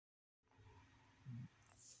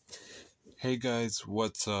Hey guys,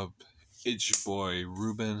 what's up? It's your boy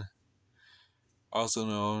Ruben, also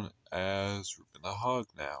known as Ruben the Hog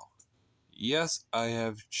now. Yes, I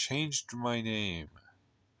have changed my name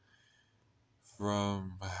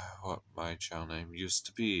from what my channel name used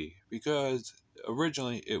to be, because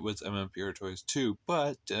originally it was MMPR Toys 2,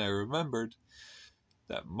 but then I remembered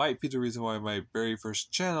that might be the reason why my very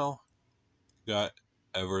first channel got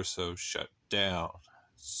ever so shut down.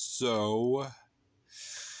 So,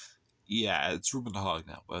 yeah, it's Ruben the Hog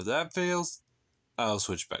now, but if that fails, I'll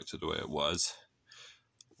switch back to the way it was.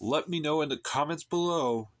 Let me know in the comments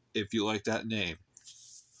below if you like that name.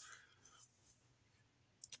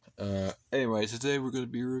 Anyway, today we're going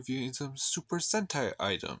to be reviewing some Super Sentai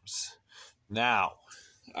items. Now,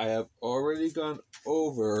 I have already gone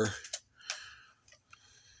over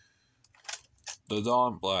the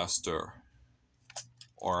Dawn Blaster.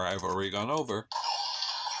 Or I've already gone over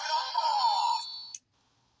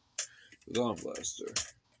the Dawn Blaster.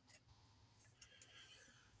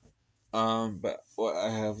 But what I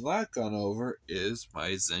have not gone over is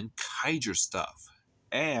my Zenkaiger stuff.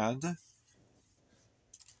 And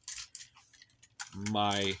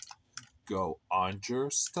my Go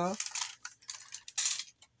Onger stuff.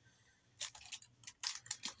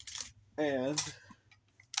 And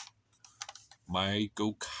my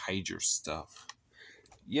Gokaiger stuff.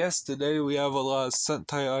 Yes, today we have a lot of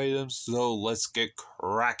Sentai items, so let's get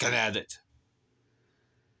cracking at it.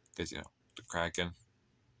 Because, the Kraken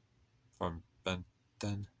from Ben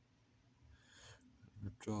 10.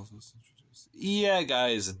 Yeah,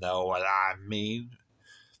 guys know what I mean.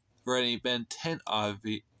 For any Ben 10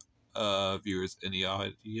 viewers in the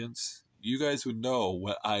audience, you guys would know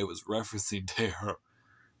what I was referencing there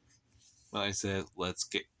when I said, let's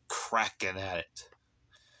get cracking at it.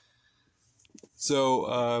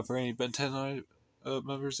 So, for any Ben 10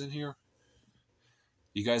 members in here,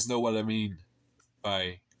 you guys know what I mean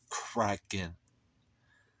by cracking.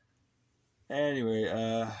 Anyway,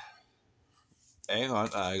 hang on,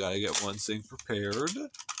 I gotta get one thing prepared.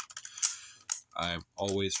 I'm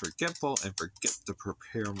always forgetful and forget to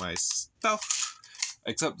prepare my stuff.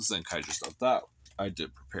 Except the Zenkaiger stuff, that I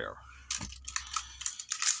did prepare.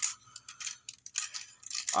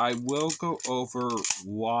 I will go over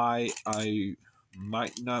why I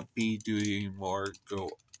might not be doing more Go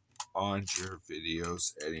Onger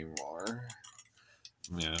videos anymore.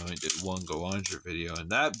 I only did one Go Onger video, and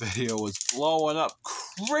that video was blowing up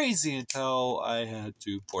crazy until I had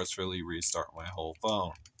to forcefully restart my whole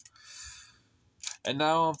phone. And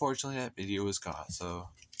now, unfortunately, that video is gone, so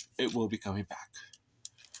it will be coming back.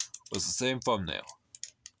 It was the same thumbnail.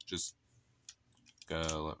 Just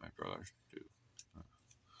gotta let my brother do.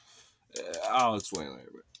 I'll explain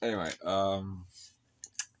later. But anyway,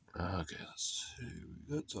 okay, let's see.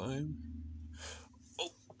 We got time.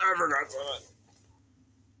 Oh, I forgot something.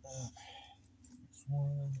 This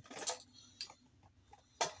one.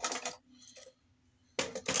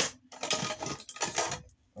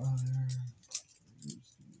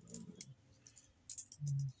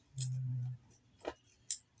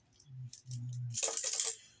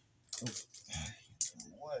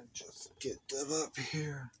 Just get them up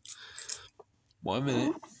here. 1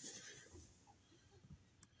 minute.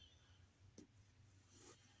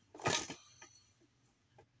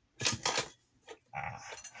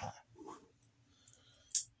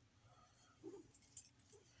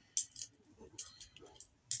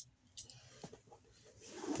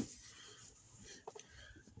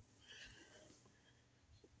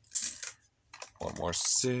 One more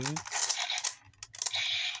sing.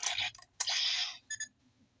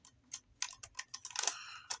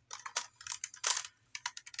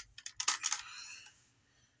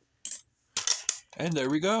 And there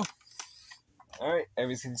we go. Alright,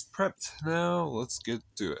 everything's prepped. Now, let's get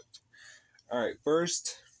to it. Alright,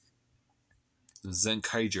 first, the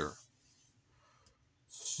Zenkaiger.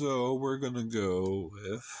 So, we're gonna go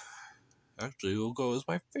with... Actually, we'll go as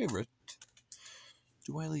my favorite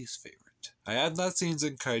to my least favorite. I have not seen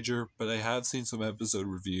Zenkaiger, but I have seen some episode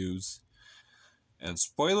reviews. And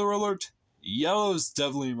spoiler alert, Yellow is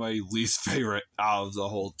definitely my least favorite out of the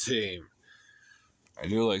whole team. I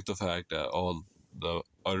do like the fact that all the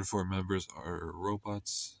other 4 members are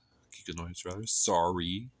robots. Kikanoids, rather.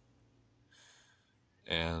 Sorry.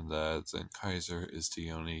 And that Zenkaiger is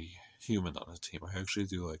the only human on the team. I actually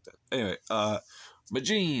do like that. Anyway,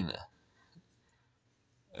 Majin.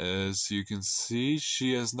 As you can see,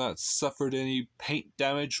 she has not suffered any paint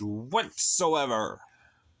damage whatsoever.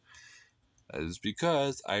 That is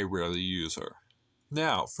because I rarely use her.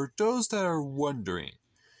 Now, for those that are wondering,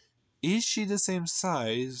 is she the same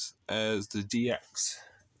size as the DX?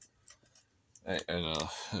 I know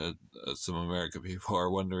some American people are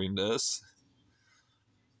wondering this,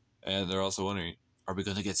 and they're also wondering, are we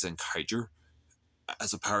going to get Zenkaiger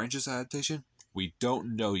as a Power Rangers adaptation? We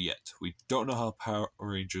don't know yet. We don't know how Power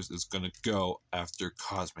Rangers is going to go after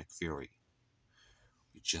Cosmic Fury.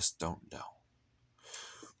 We just don't know.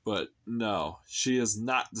 But no, she is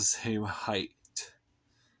not the same height,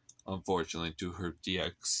 unfortunately, to her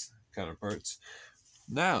DX counterparts.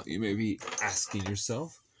 Now, you may be asking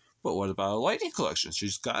yourself, but what about a Lightning Collection?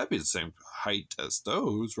 She's got to be the same height as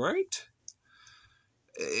those, right?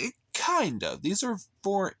 Kind of. These are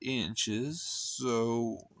 4 inches,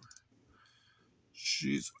 so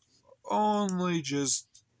she's only just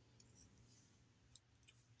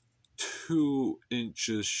 2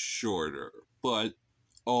 inches shorter, but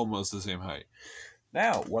almost the same height.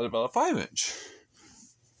 Now, what about a 5-inch?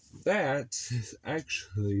 That is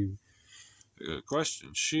actually a good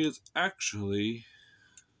question. She is actually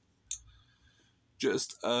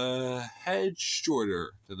just a head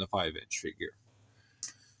shorter than the 5-inch figure.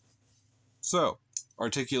 So,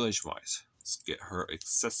 articulation-wise, let's get her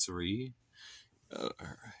accessory.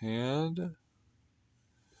 Her hand.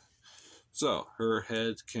 So, her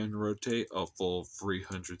head can rotate a full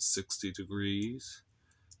 360 degrees.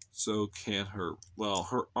 So can her, well,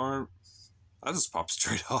 her arm, that just pops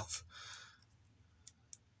straight off.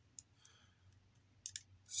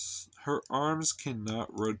 Her arms cannot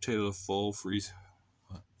rotate a full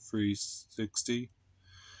 360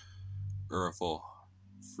 or a full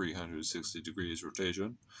 360 degrees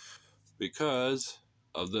rotation because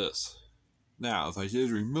of this. Now, if I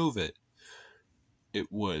did remove it,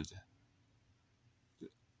 it would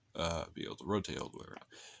be able to rotate all the way around.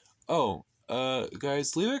 Oh,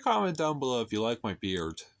 guys, leave a comment down below if you like my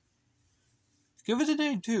beard. Give it a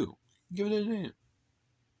name too. Give it a name.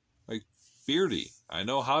 Like Beardy. I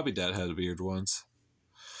know Hobby Dad had a beard once.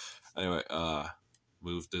 Anyway,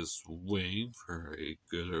 move this wing for a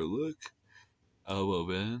gooder look. Elbow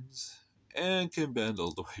bends. And can bend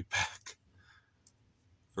all the way back.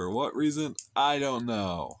 For what reason? I don't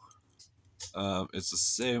know. It's the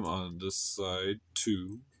same on this side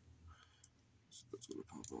too. So that's gonna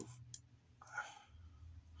pop off.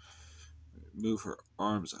 Move her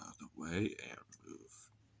arms out of the way and move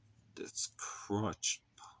this crotch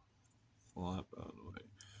flap out of the way.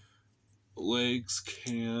 Legs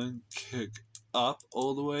can kick up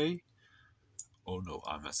all the way. Oh no,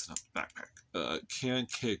 I'm messing up the backpack. Can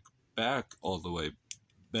kick back all the way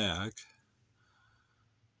back.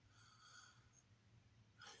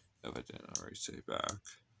 If I didn't already say back.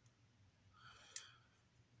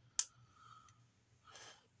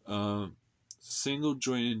 Single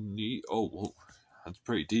jointed knee. Oh, whoa, that's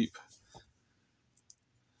pretty deep.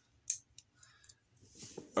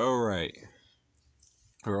 Alright.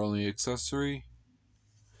 Her only accessory.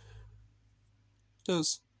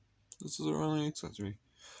 This is her only accessory.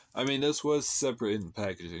 I mean, this was separate in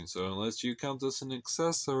packaging, so unless you count this an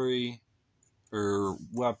accessory, her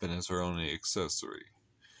weapon is her only accessory.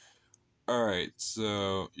 Alright,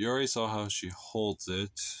 so you already saw how she holds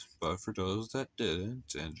it, but for those that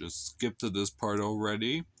didn't, and just skipped to this part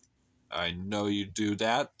already, I know you do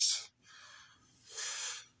that.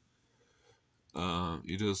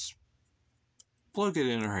 You just plug it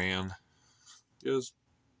in her hand. Just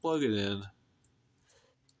plug it in.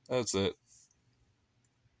 That's it.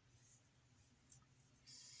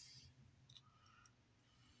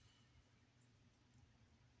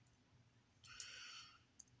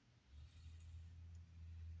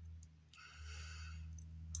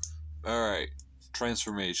 Alright,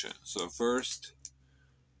 transformation. So first,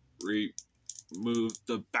 remove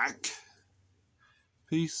the back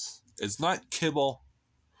piece. It's not kibble.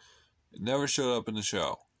 It never showed up in the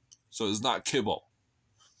show. So it's not kibble.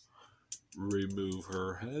 Remove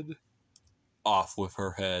her head. Off with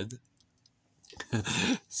her head.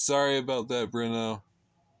 Sorry about that, Bruno.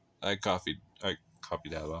 I copied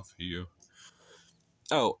that off of you.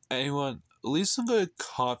 Oh, anyone, leave some good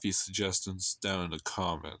coffee suggestions down in the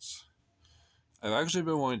comments. I've actually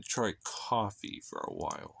been wanting to try coffee for a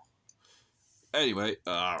while. Anyway,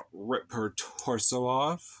 rip her torso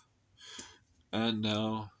off. And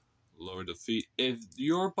now, lower the feet. If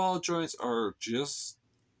your ball joints are just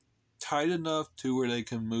tight enough to where they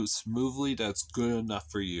can move smoothly, that's good enough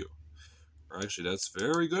for you. Or actually, that's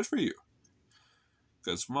very good for you.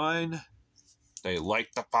 Because mine, they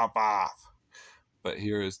like to pop off. But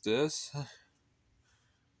here is this.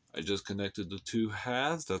 I just connected the 2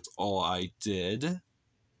 halves. That's all I did.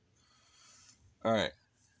 Alright.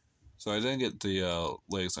 So I didn't get the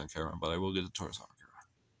legs on camera, but I will get the torso on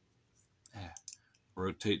camera.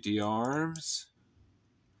 Rotate the arms.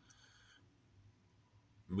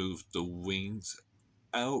 move the wings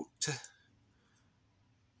out.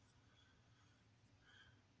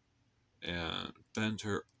 And bend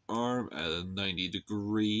her arm at a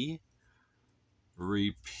 90-degree.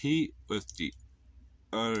 Repeat with the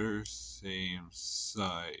other same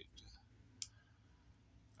side.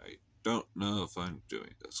 I don't know if I'm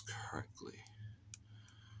doing this correctly.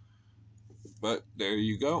 But there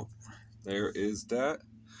you go. There is that.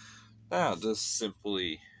 Now just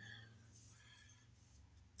simply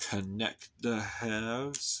connect the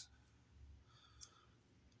halves.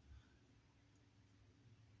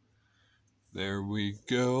 There we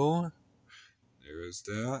go. There is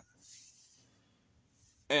that.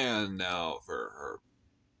 And now for her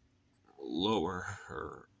lower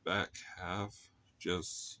her back half,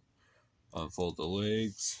 just unfold the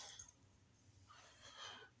legs.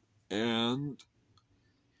 And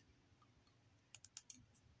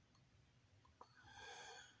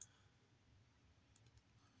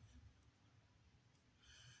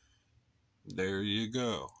there you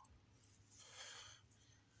go.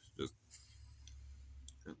 Just,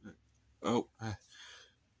 oh,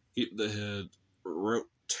 keep the head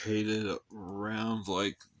rotated around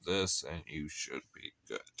like this and you should be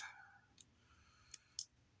good.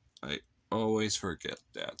 I always forget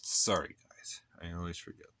that. Sorry guys, I always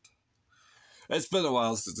forget. It's been a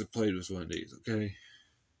while since I played with one of these, okay?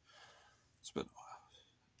 It's been a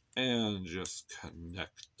while. And just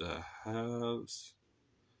connect the halves.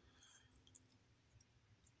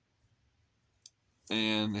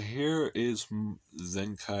 And here is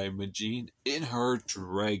Zenkai Majin in her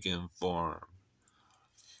dragon form.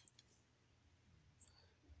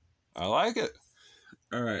 I like it.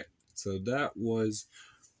 Alright, so that was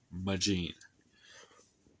Majin.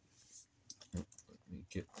 Let me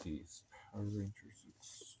get these Power Rangers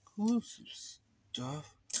exclusive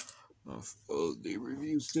stuff off of the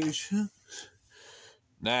review station.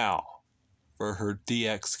 Now, for her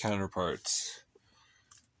DX counterparts.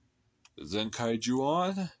 Zenkai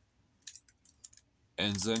Juon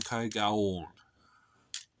and Zenkai Gaon.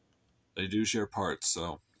 They do share parts,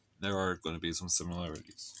 so there are going to be some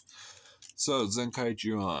similarities. So, Zenkai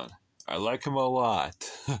Juon. I like him a lot.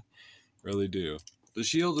 Really do. The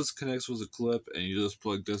shield disconnects with a clip, and you just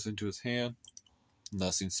plug this into his hand.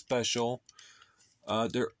 Nothing special.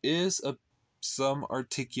 There is some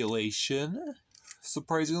articulation,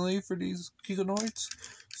 surprisingly, for these Kikonoids.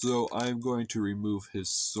 So I'm going to remove his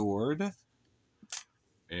sword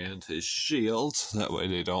and his shield. That way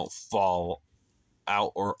they don't fall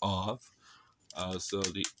out or off. So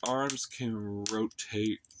the arms can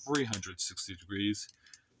rotate 360 degrees.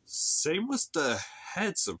 Same with the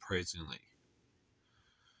head, surprisingly.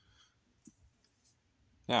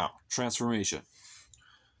 Now, transformation.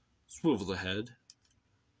 Swivel the head.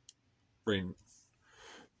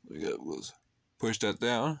 Push that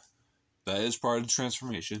down. That is part of the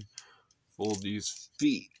transformation. Fold these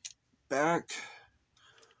feet back.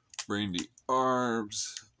 Bring the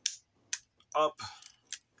arms up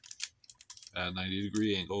at a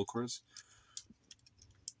 90-degree angle, of course.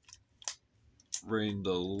 Bring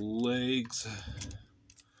the legs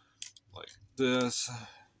like this.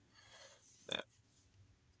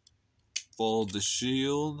 Fold the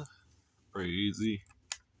shield. Pretty easy.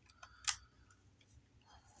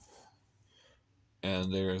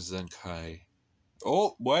 And there's Zenkai.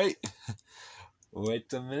 Oh, wait!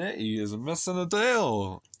 Wait a minute, he is missing a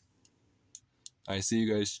tail! I see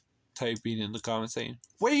you guys typing in the comments saying,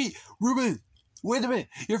 wait, Ruben! Wait a minute!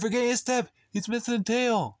 You're forgetting a step! He's missing a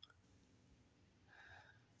tail!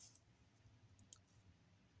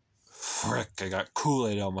 Frick, I got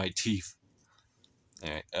Kool-Aid on my teeth.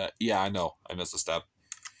 Anyway, yeah, I know. I missed a step.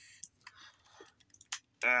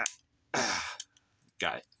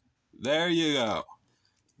 Got it. There you go.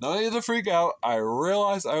 No need to freak out. I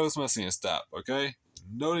realized I was missing a step, okay?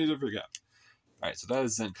 No need to freak out. Alright, so that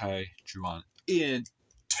is Zenkai Juon in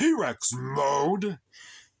T-Rex mode.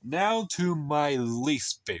 Now to my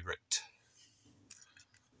least favorite.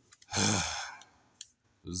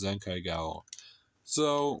 Zenkai Gaon.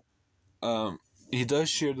 So, he does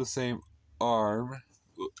share the same arm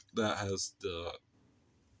that has the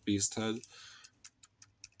beast head.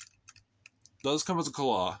 Does come with a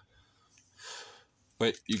claw.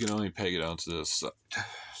 But you can only peg it onto this side.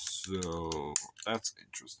 So, that's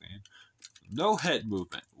interesting. No head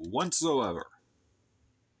movement whatsoever.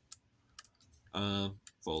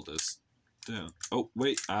 Fold this down. Oh,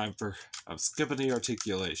 wait, I'm skipping the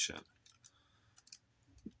articulation.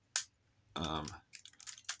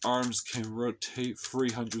 Arms can rotate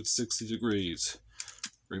 360 degrees.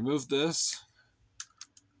 Remove this.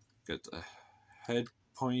 Get the head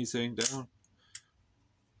pointy thing down.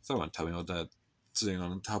 Someone tell me what that sitting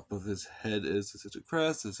on the top of his head is it a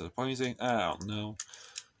crest? Is it a pointy thing? I don't know.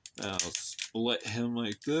 Now split him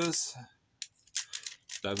like this.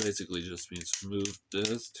 That basically just means move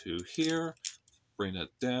this to here, bring it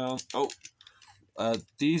down. Oh,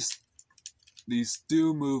 these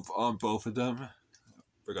do move on both of them.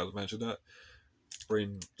 Forgot to mention that.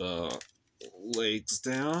 Bring the legs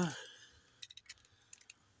down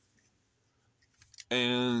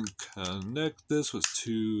and connect this with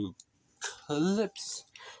 2 clips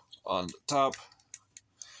on the top.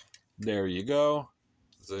 There you go.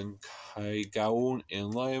 Zenkai Gaon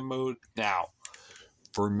in Lion mode. Now,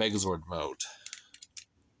 for Megazord mode.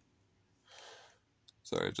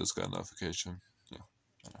 Sorry, I just got a notification.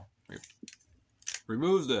 Yeah.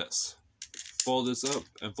 Remove this. Fold this up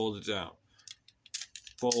and fold it down.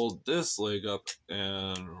 Fold this leg up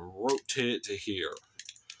and rotate it to here.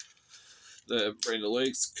 Then bring the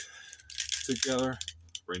legs together,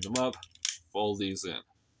 bring them up, fold these in.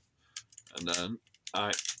 And then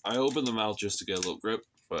I open them out just to get a little grip,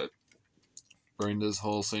 but bring this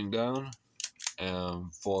whole thing down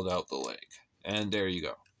and fold out the leg. And there you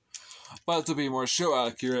go. But to be more show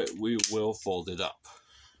accurate, we will fold it up.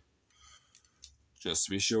 Just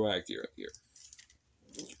to be show accurate here.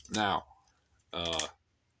 Now,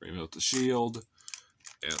 remove the shield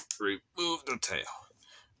and remove the tail.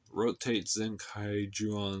 Rotate Zenkai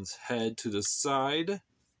Juon's head to the side.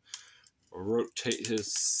 Rotate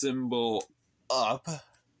his symbol up.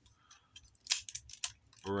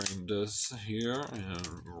 Bring this here and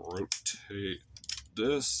rotate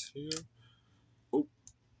this here. Oh.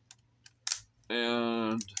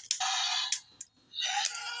 And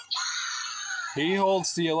he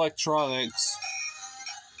holds the electronics.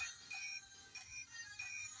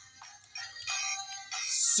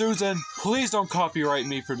 Susan, please don't copyright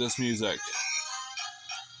me for this music.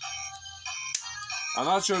 I'm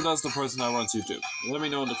not sure that's the person that runs YouTube. Let me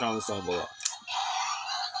know in the comments down below.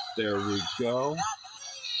 There we go.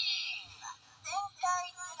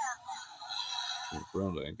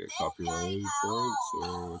 Brown didn't get copyrighted for it,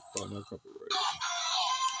 so it's probably not copyrighted.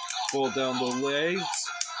 Fold down the legs.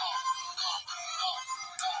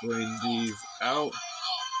 Bring these out.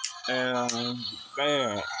 And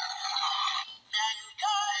bam.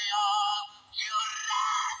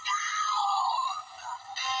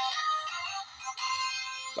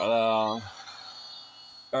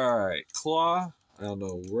 Alright, claw. I don't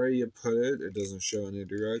know where you put it. It doesn't show any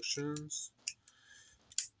directions.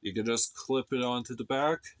 You can just clip it onto the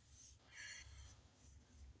back.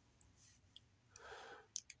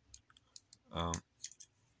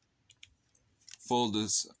 Fold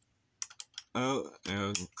this out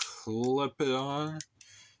and clip it on.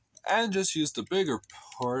 And just use the bigger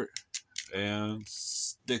part and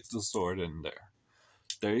stick the sword in there.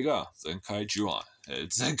 There you go. Zenkai Juon.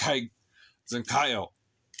 It's Zenkaio.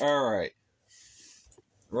 Alright.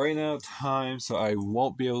 Right now, time, so I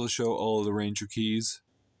won't be able to show all of the Ranger keys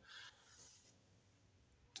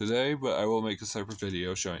today, but I will make a separate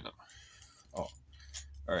video showing them. Oh.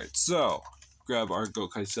 Alright, so grab our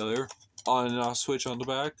Gokai Cellular on and off switch on the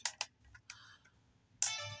back.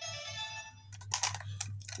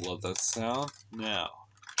 Love that sound. Now,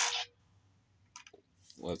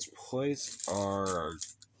 let's place our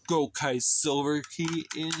Gokai Silver key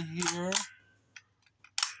in here.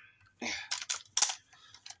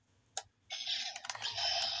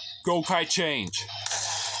 Gokai change.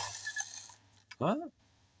 Huh?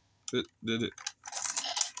 Did it?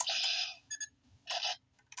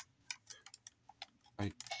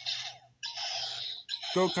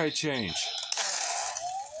 Gokai change.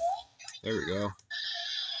 There we go.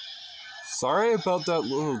 Sorry about that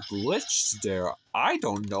little glitch there. I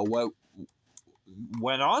don't know what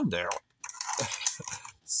went on there.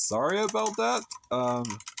 Sorry about that.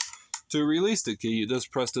 To release the key, you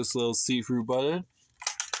just press this little see-through button.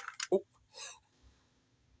 Oh.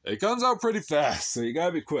 It comes out pretty fast, so you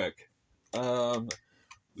gotta be quick.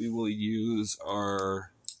 We will use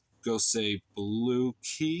our Gosei blue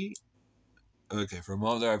key. Okay, for a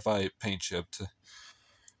moment there I thought it paint chipped.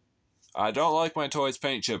 I don't like my toys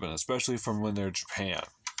paint chipping, especially from when they're Japan.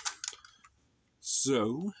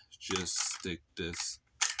 So, just stick this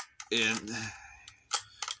in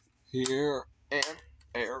here, and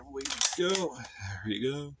there we go. There we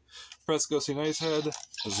go. Press Gosei Knight's head.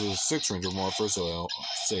 This is a 6 Ranger morpher, so I'll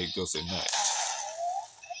say Gosei Knight.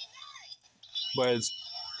 But it's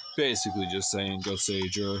basically just saying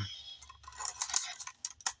Goseiger.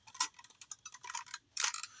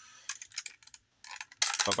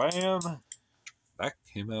 Bam! That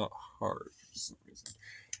came out hard for some reason.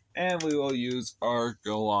 And we will use our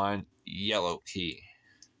Golan yellow key.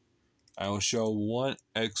 I will show one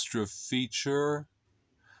extra feature.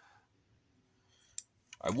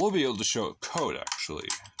 I will be able to show a code, actually,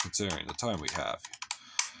 considering the time we have.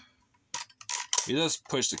 You just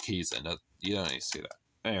push the keys in. You don't need to see that.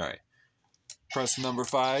 Anyway, press number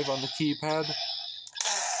 5 on the keypad.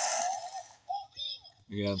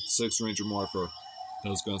 Again, 6 Ranger marker. I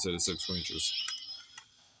was going to say the 6 Rangers.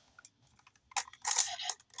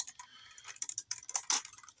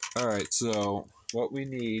 Alright, so what we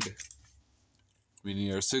need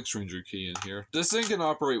our 6 Ranger key in here. This thing can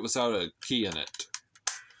operate without a key in it.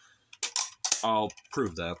 I'll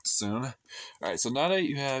prove that soon. Alright, so now that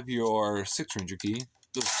you have your 6 Ranger key,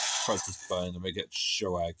 just press this button to make it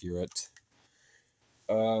show accurate.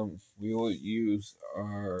 We will use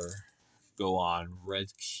our go on red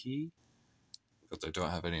key, because I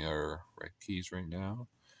don't have any other red keys right now.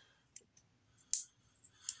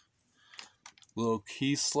 Little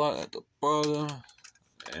key slot at the bottom,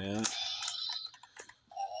 and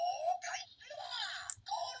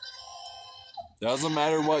doesn't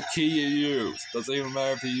matter what key you use. Doesn't even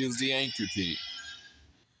matter if you use the anchor key.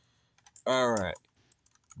 Alright.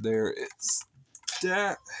 There is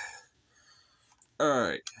that.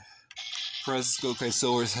 Alright. Press Gokai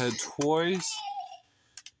Silver's head twice.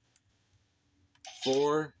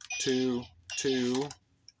 4, 2, 2.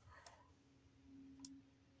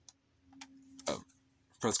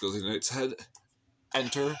 Press Gokai Knight's head.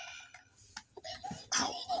 Enter.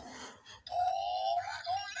 Ow.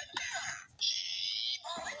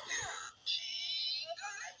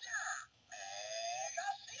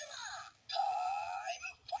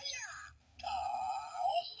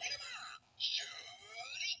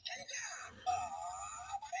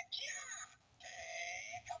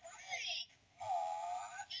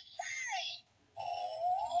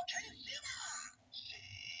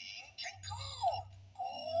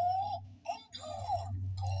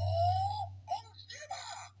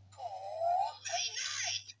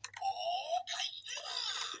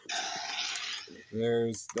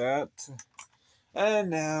 There's that. And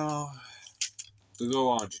now, the Go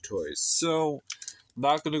On to toys. So,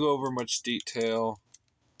 not going to go over much detail.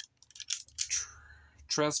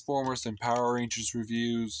 Transformers and Power Rangers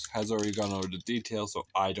reviews has already gone over the details, so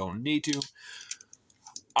I don't need to.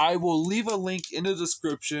 I will leave a link in the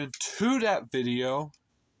description to that video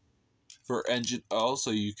for Engine O,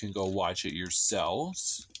 so you can go watch it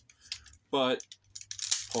yourselves. But,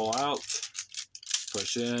 pull out,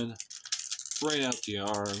 push in, bring out the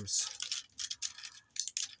arms.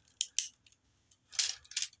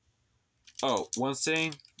 Oh, one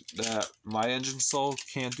thing that my engine cell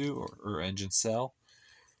can't do, or engine cell,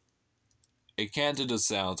 it can't do the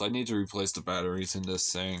sounds. I need to replace the batteries in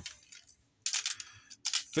this thing.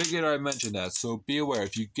 Figured I mentioned that, so be aware,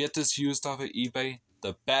 if you get this used off of eBay,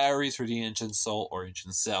 the batteries for the engine cell or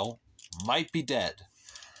engine cell might be dead.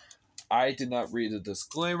 I did not read the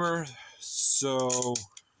disclaimer, so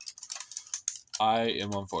I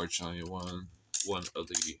am unfortunately one of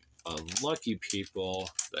the unlucky people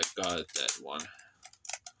that got a dead one.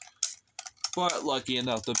 But lucky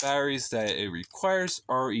enough, the batteries that it requires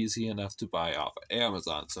are easy enough to buy off of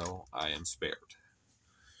Amazon, so I am spared.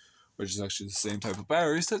 Which is actually the same type of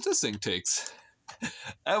batteries that this thing takes.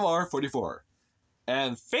 MR44.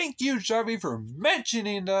 And thank you, Jarvie, for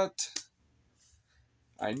mentioning that.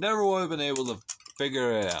 I never would have been able to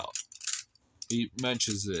figure it out. He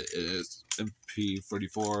mentions it in his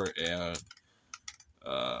MP44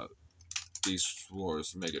 and Beast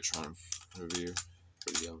Wars Megatron review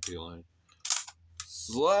for the MP line.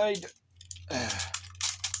 Slide.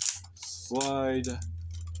 Slide.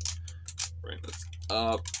 Bring this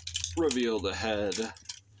up. Reveal the head.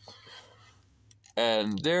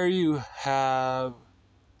 And there you have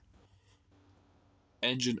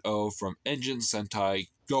Engine O from Engine Sentai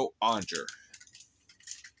Go Onger.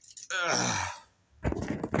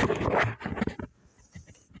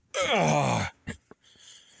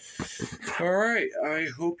 Alright, I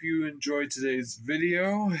hope you enjoyed today's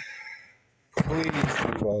video. Please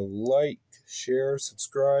leave a like, share,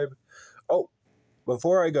 subscribe. Oh,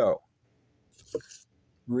 before I go,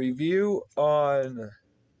 review on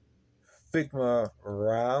Figma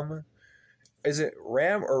Ram. Is it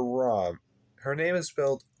Ram or Ram? Her name is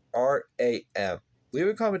spelled R-A-M. Leave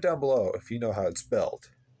a comment down below if you know how it's spelled.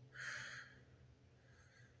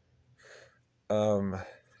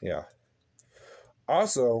 Yeah.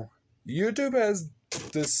 Also, YouTube has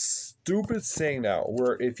this stupid thing now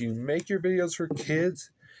where if you make your videos for kids,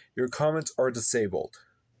 your comments are disabled.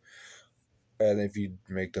 And if you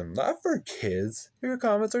make them not for kids, your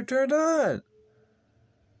comments are turned on.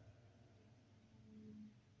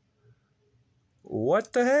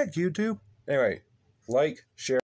 What the heck, YouTube? Anyway, like, share.